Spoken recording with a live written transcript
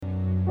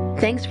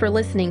Thanks for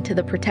listening to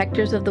the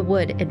Protectors of the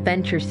Wood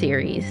Adventure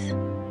Series.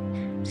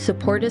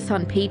 Support us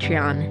on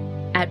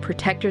Patreon at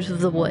Protectors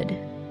of the Wood.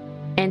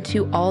 And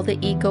to all the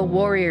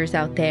eco-warriors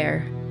out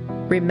there,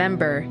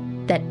 remember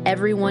that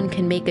everyone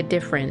can make a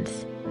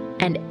difference,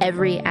 and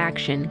every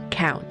action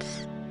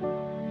counts.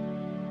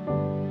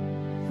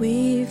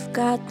 We've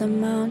got the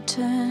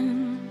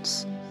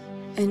mountains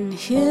and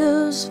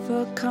hills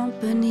for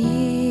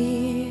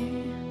company.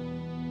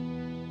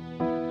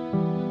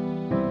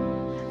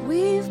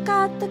 We've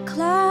got the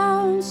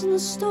clouds and the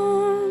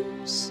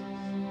storms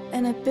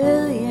and a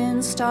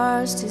billion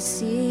stars to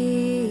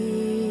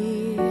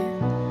see.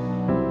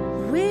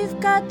 We've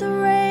got the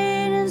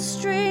rain and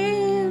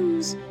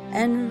streams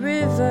and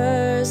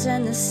rivers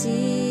and the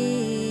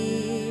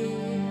sea.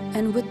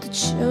 And with the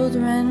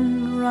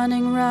children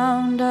running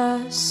round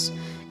us,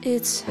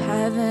 it's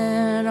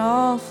heaven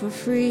all for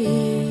free.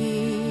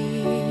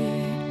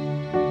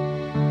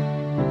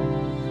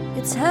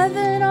 It's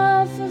heaven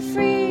all for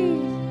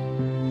free,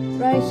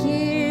 right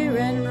here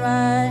and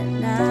right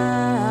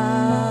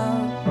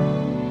now.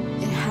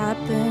 It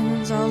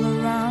happens all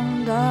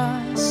around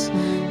us,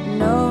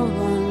 no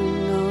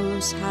one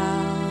knows how.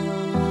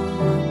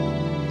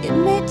 It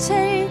may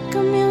take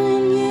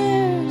 1,000,000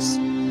 years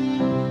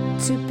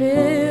to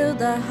build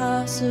the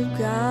house of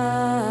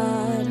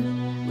God.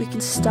 We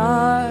can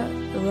start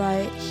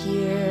right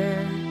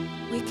here.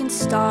 We can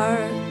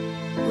start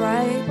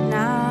right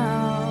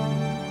now.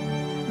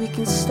 We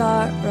can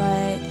start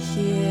right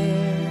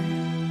here.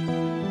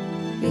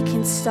 We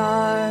can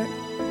start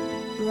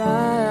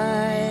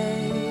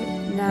right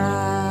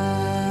now.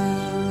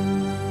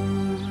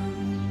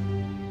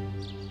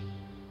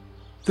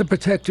 The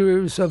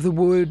Protectors of the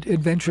Wood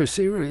Adventure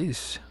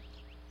Series,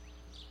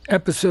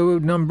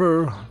 episode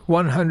number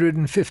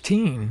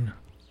 115,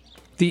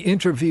 The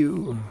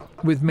Interview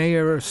with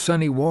Mayor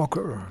Sonny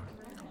Walker.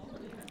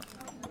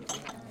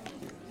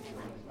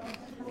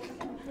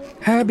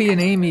 Abby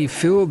and Amy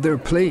filled their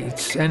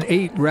plates and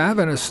ate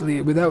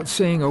ravenously without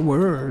saying a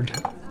word.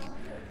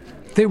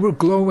 They were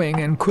glowing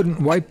and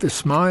couldn't wipe the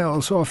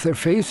smiles off their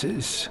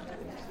faces.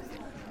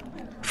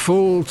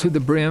 Full to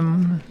the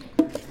brim,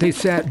 they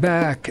sat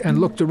back and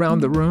looked around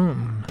the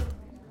room.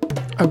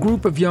 A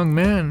group of young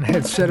men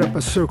had set up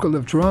a circle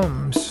of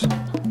drums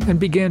and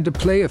began to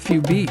play a few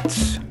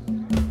beats.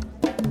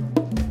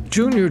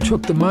 Junior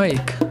took the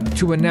mic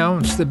to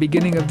announce the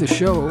beginning of the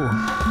show.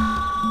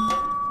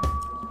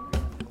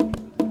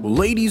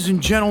 Ladies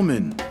and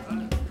gentlemen,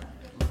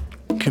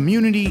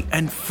 community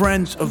and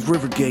friends of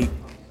Rivergate,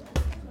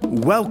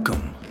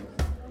 welcome.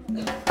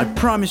 I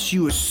promise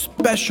you a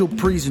special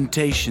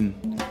presentation,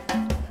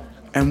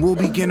 and we'll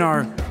begin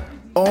our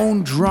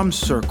own drum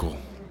circle.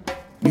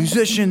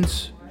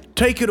 Musicians,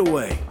 take it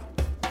away.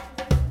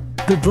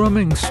 The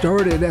drumming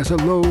started as a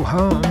low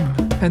hum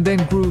and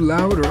then grew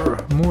louder,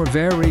 more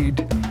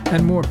varied,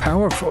 and more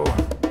powerful,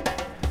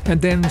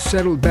 and then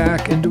settled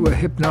back into a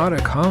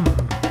hypnotic hum.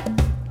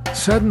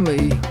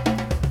 Suddenly,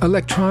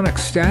 electronic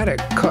static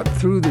cut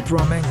through the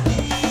drumming,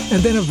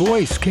 and then a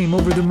voice came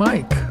over the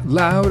mic,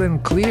 loud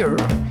and clear,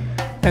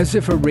 as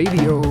if a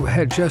radio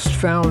had just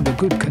found a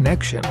good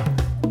connection.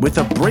 With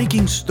a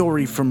breaking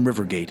story from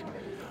Rivergate,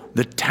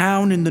 the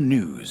town in the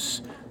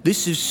news,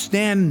 this is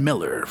Stan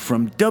Miller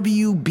from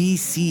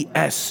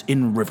WBCS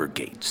in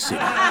Rivergate City.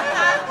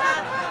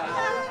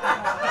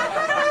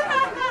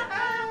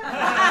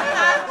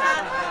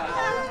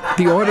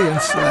 The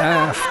audience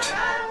laughed.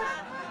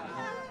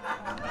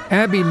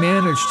 Abby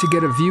managed to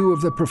get a view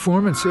of the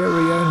performance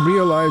area and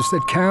realized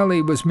that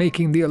Callie was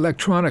making the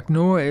electronic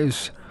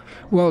noise,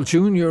 while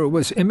Junior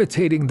was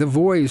imitating the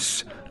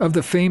voice of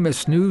the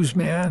famous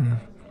newsman.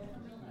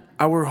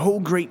 Our whole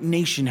great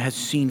nation has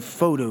seen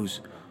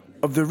photos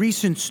of the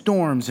recent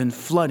storms and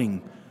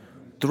flooding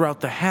throughout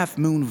the Half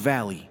Moon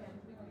Valley.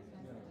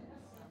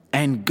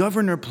 And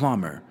Governor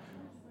Plummer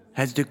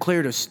has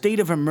declared a state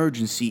of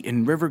emergency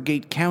in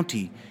Rivergate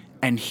County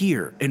and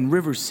here in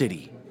River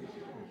City.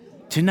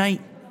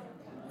 Tonight,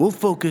 we'll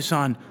focus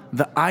on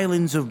the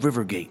islands of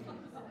Rivergate,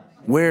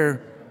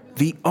 where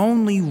the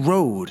only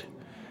road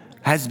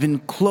has been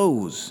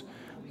closed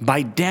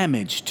by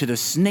damage to the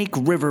Snake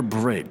River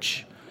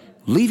Bridge,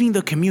 leaving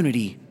the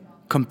community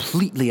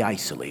completely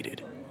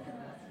isolated.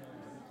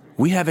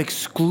 We have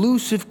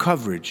exclusive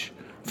coverage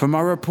from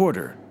our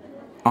reporter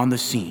on the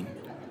scene,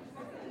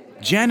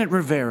 Janet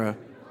Rivera,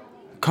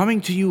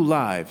 coming to you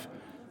live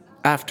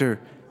after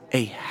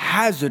a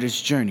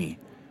hazardous journey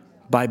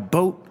by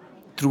boat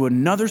through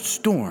another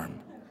storm.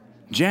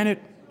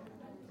 Janet,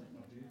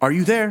 are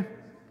you there?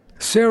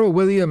 Sarah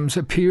Williams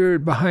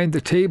appeared behind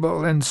the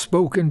table and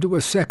spoke into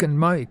a second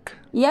mic.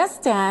 Yes,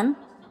 Dan.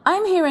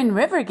 I'm here in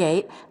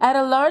Rivergate at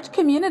a large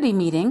community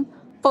meeting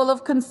full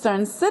of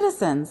concerned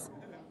citizens,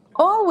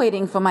 all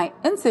waiting for my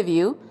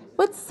interview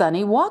with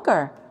Sonny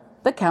Walker,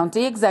 the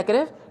county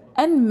executive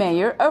and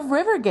mayor of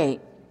Rivergate.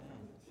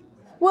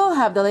 We'll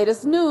have the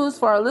latest news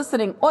for our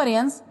listening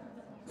audience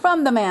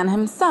from the man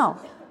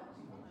himself.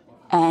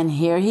 And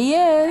here he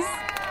is,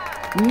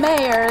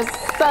 Mayor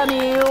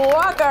Sonny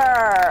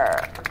Walker.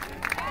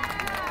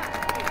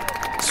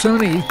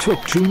 Sonny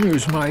took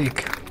Junior's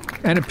mic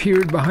and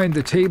appeared behind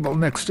the table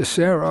next to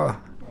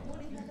Sarah.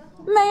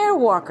 Mayor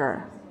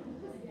Walker,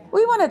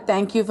 we want to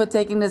thank you for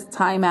taking this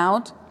time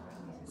out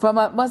from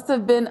what must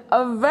have been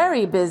a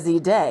very busy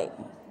day.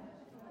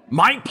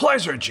 My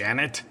pleasure,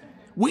 Janet.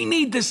 We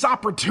need this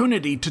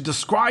opportunity to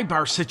describe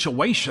our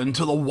situation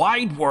to the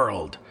wide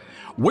world.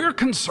 We're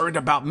concerned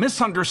about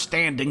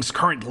misunderstandings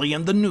currently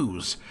in the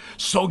news,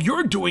 so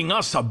you're doing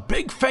us a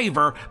big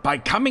favor by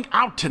coming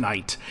out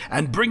tonight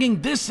and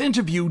bringing this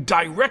interview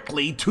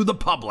directly to the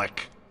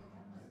public.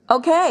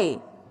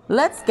 Okay,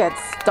 let's get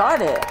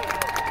started.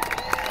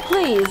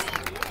 Please,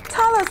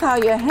 tell us how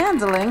you're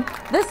handling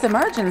this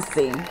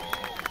emergency.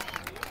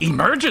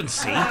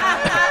 Emergency?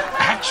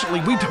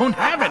 Actually, we don't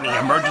have any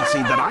emergency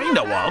that I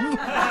know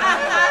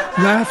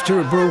of.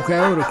 Laughter broke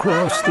out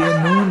across the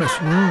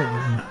enormous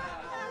room.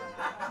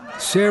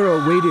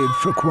 Sarah waited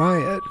for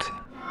quiet.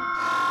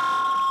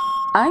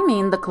 I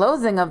mean the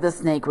closing of the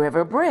Snake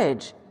River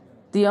Bridge,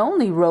 the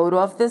only road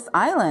off this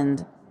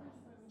island.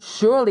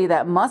 Surely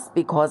that must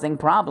be causing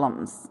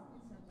problems.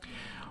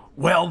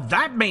 Well,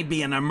 that may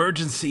be an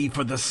emergency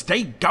for the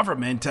state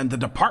government and the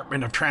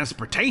Department of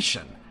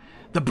Transportation.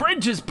 The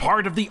bridge is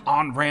part of the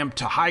on-ramp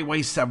to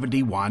Highway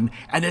 71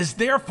 and is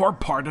therefore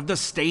part of the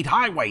state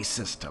highway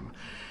system.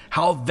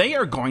 How they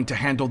are going to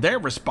handle their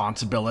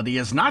responsibility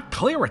is not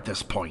clear at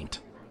this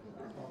point.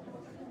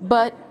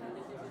 But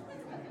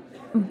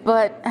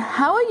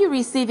how are you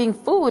receiving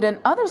food and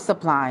other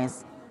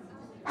supplies?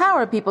 How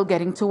are people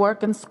getting to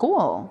work and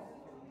school?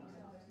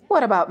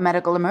 What about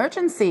medical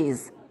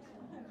emergencies?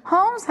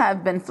 Homes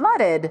have been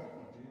flooded.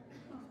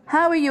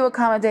 How are you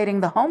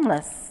accommodating the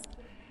homeless?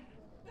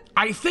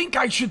 I think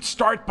I should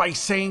start by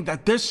saying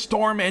that this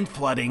storm and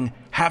flooding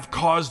have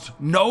caused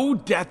no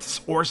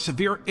deaths or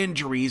severe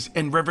injuries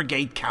in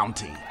Rivergate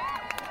County.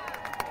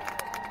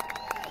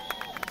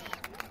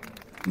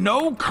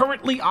 No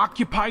currently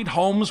occupied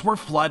homes were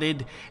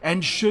flooded,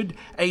 and should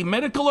a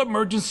medical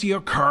emergency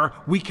occur,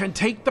 we can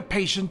take the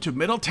patient to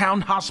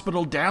Middletown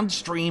Hospital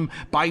downstream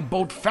by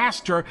boat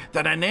faster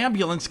than an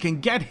ambulance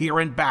can get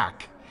here and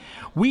back.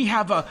 We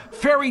have a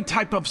ferry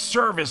type of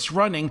service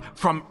running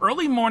from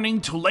early morning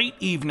to late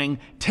evening,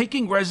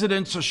 taking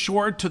residents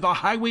ashore to the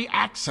highway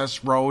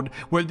access road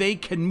where they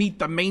can meet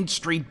the Main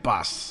Street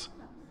bus.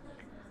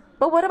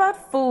 But what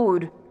about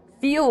food,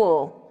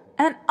 fuel,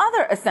 and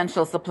other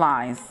essential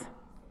supplies?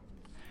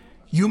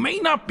 You may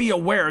not be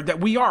aware that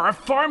we are a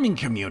farming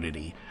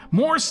community,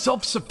 more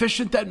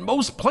self-sufficient than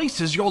most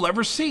places you'll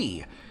ever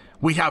see.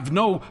 We have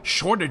no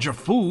shortage of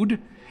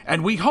food,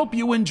 and we hope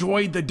you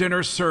enjoyed the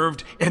dinner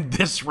served in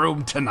this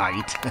room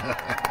tonight.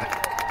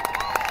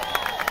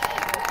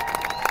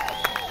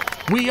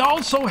 We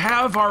also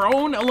have our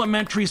own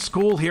elementary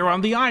school here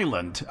on the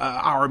island.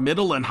 Our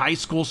middle and high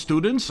school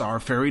students are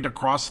ferried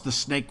across the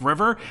Snake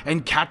River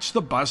and catch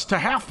the bus to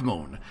Half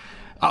Moon.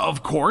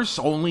 Of course,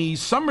 only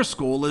summer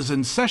school is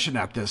in session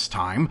at this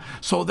time,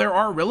 so there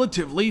are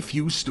relatively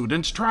few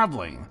students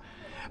traveling.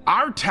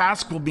 Our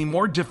task will be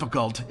more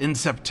difficult in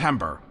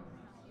September,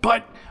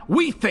 but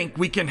we think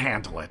we can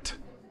handle it.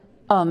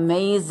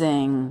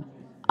 Amazing.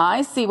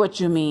 I see what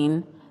you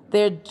mean.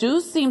 There do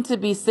seem to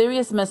be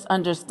serious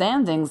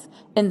misunderstandings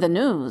in the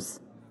news.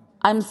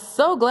 I'm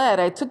so glad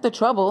I took the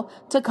trouble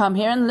to come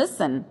here and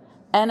listen,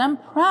 and I'm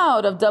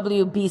proud of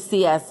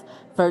WBCS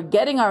for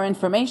getting our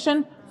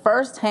information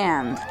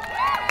firsthand.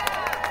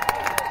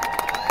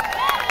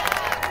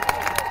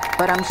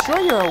 But I'm sure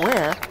you're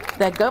aware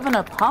that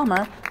Governor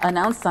Palmer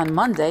announced on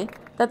Monday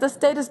that the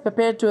state is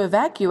prepared to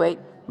evacuate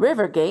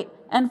Rivergate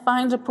and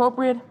find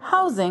appropriate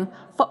housing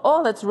for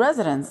all its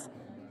residents.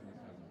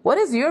 What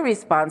is your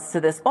response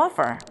to this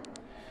offer?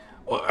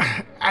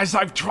 As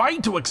I've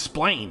tried to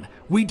explain,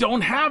 we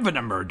don't have an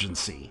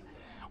emergency.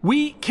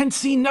 We can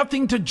see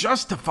nothing to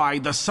justify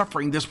the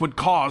suffering this would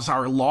cause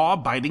our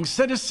law-abiding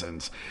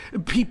citizens,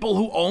 people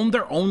who own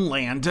their own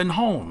land and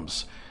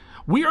homes.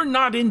 We are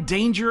not in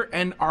danger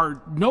and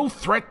are no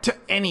threat to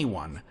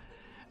anyone.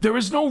 There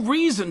is no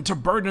reason to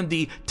burden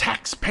the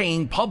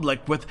tax-paying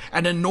public with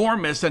an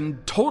enormous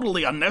and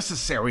totally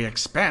unnecessary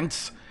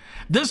expense.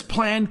 This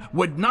plan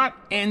would not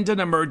end an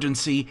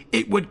emergency,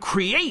 it would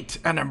create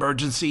an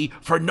emergency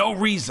for no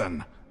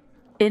reason.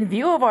 In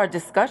view of our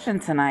discussion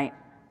tonight,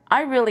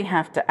 I really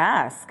have to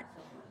ask,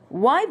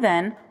 why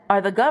then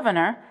are the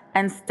governor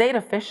and state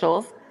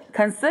officials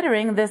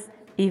considering this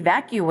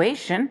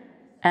evacuation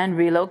and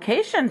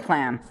relocation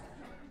plan?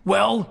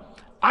 Well,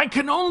 I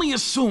can only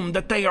assume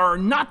that they are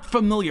not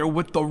familiar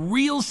with the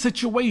real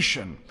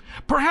situation,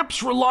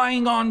 perhaps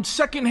relying on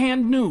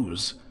secondhand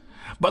news.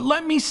 But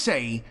let me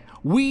say,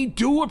 we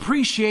do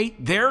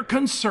appreciate their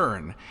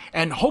concern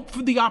and hope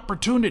for the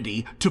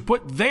opportunity to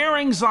put their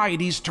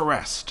anxieties to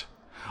rest.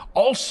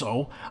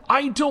 Also,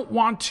 I don't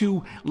want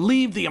to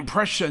leave the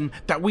impression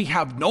that we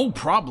have no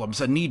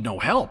problems and need no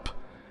help.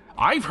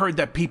 I've heard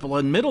that people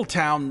in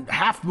Middletown,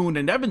 Half Moon,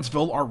 and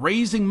Evansville are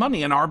raising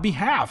money on our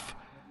behalf.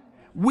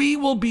 We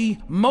will be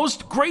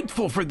most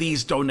grateful for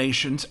these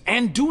donations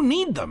and do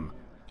need them.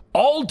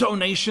 All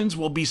donations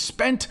will be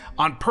spent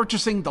on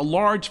purchasing the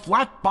large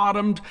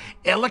flat-bottomed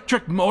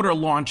electric motor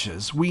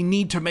launches we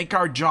need to make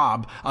our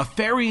job of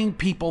ferrying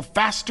people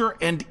faster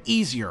and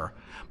easier,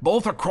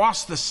 both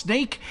across the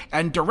Snake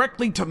and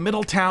directly to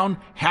Middletown,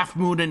 Half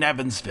Moon, and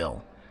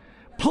Evansville.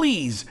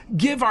 Please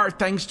give our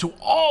thanks to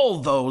all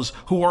those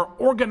who are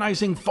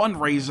organizing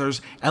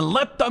fundraisers and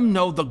let them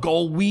know the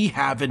goal we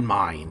have in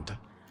mind.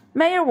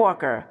 Mayor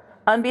Walker,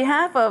 on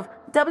behalf of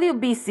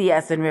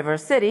WBCS in River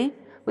City,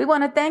 we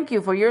want to thank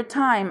you for your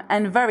time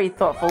and very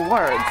thoughtful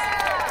words.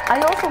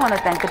 I also want to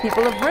thank the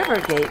people of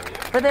Rivergate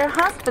for their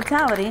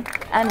hospitality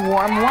and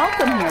warm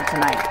welcome here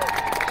tonight.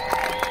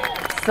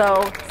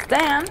 So,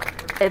 Stan,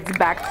 it's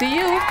back to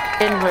you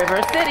in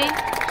River City.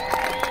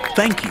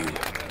 Thank you.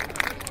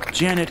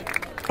 Janet,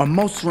 a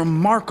most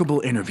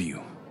remarkable interview.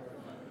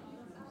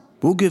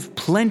 We'll give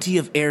plenty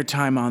of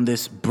airtime on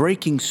this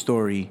breaking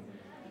story,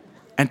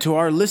 and to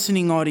our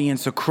listening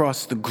audience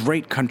across the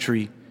great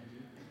country,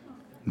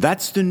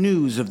 that's the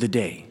news of the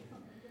day.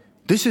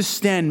 This is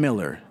Stan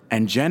Miller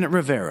and Janet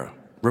Rivera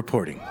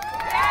reporting.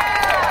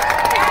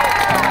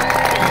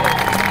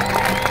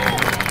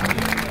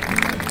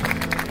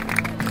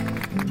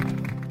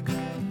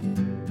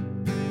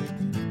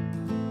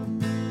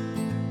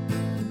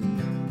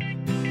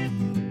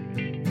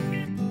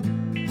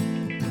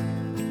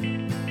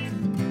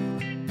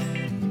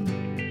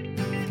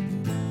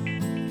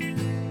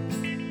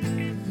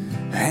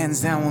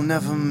 Hands down, we'll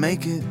never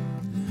make it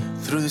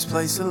through this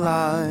place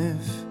alive.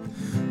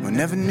 We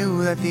never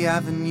knew that the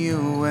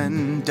avenue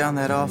went down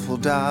that awful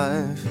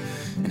dive.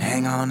 And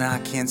hang on, I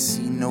can't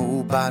see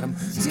no bottom,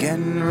 it's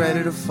getting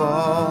ready to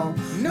fall.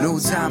 No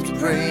time to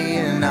pray,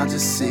 and I'll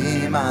just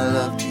say my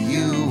love to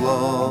you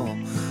all.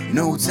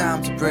 No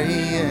time to pray,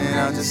 and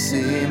I'll just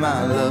say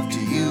my love to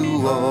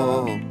you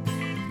all.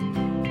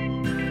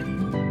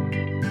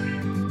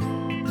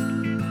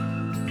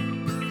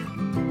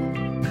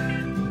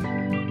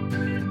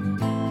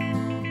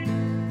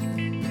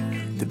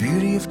 The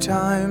beauty of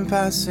time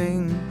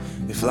passing,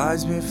 it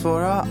flies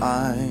before our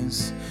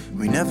eyes.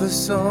 We never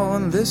saw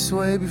in this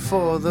way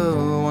before the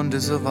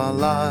wonders of our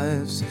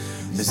lives.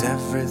 There's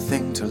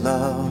everything to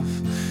love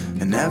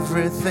and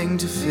everything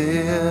to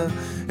fear.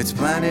 It's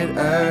planet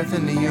Earth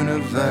and the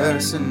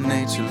universe, and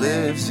nature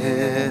lives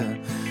here.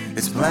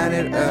 It's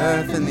planet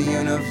Earth and the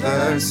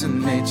universe,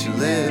 and nature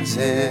lives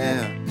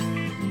here.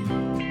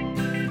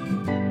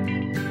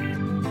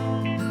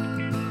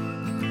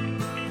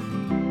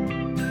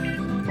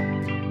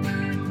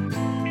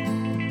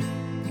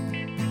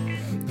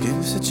 Give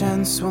us a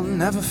chance, we'll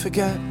never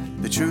forget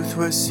the truth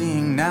we're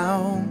seeing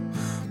now.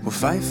 We'll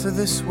fight for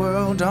this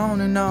world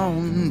on and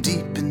on,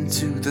 deep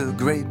into the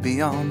great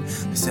beyond.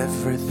 There's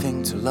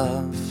everything to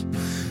love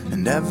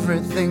and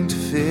everything to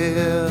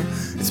fear.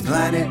 It's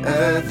planet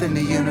Earth and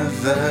the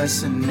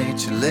universe, and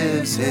nature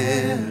lives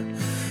here.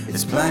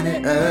 It's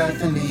planet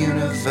Earth and the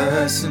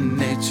universe, and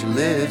nature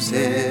lives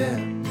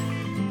here.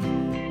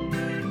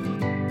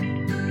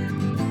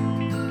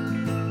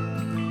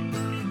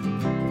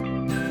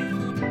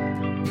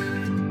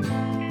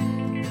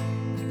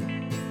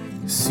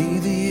 See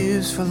the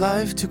years for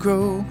life to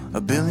grow,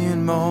 1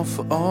 billion more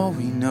for all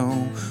we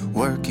know,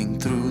 working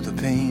through the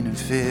pain and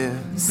fear.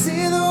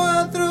 See the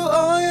world through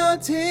all your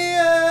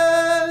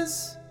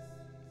tears.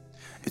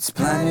 It's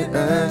planet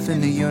Earth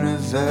and the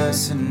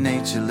universe, and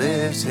nature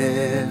lives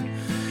here.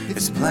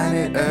 It's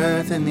planet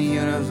Earth and the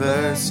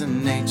universe,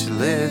 and nature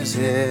lives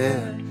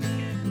here.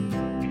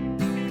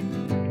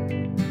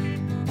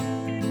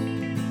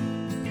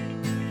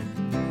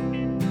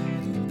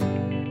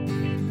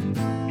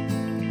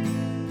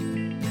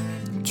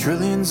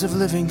 Trillions of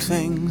living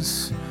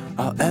things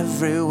are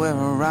everywhere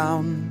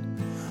around.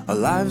 Our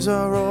lives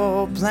are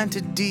all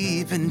planted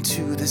deep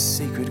into this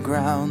sacred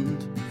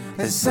ground.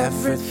 There's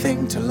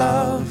everything to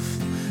love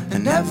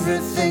and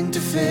everything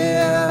to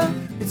fear.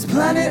 It's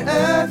planet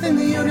Earth and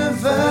the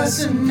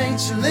universe, and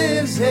nature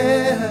lives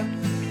here.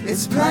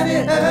 It's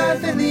planet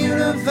Earth and the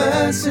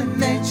universe, and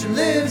nature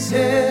lives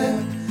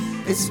here.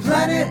 It's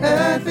planet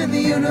Earth and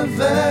the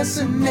universe,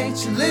 and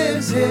nature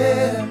lives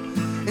here.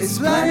 It's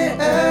planet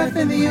Earth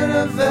and the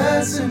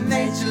universe, and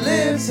nature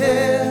lives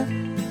here.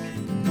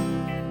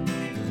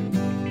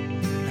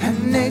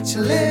 And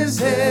nature lives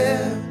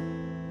here.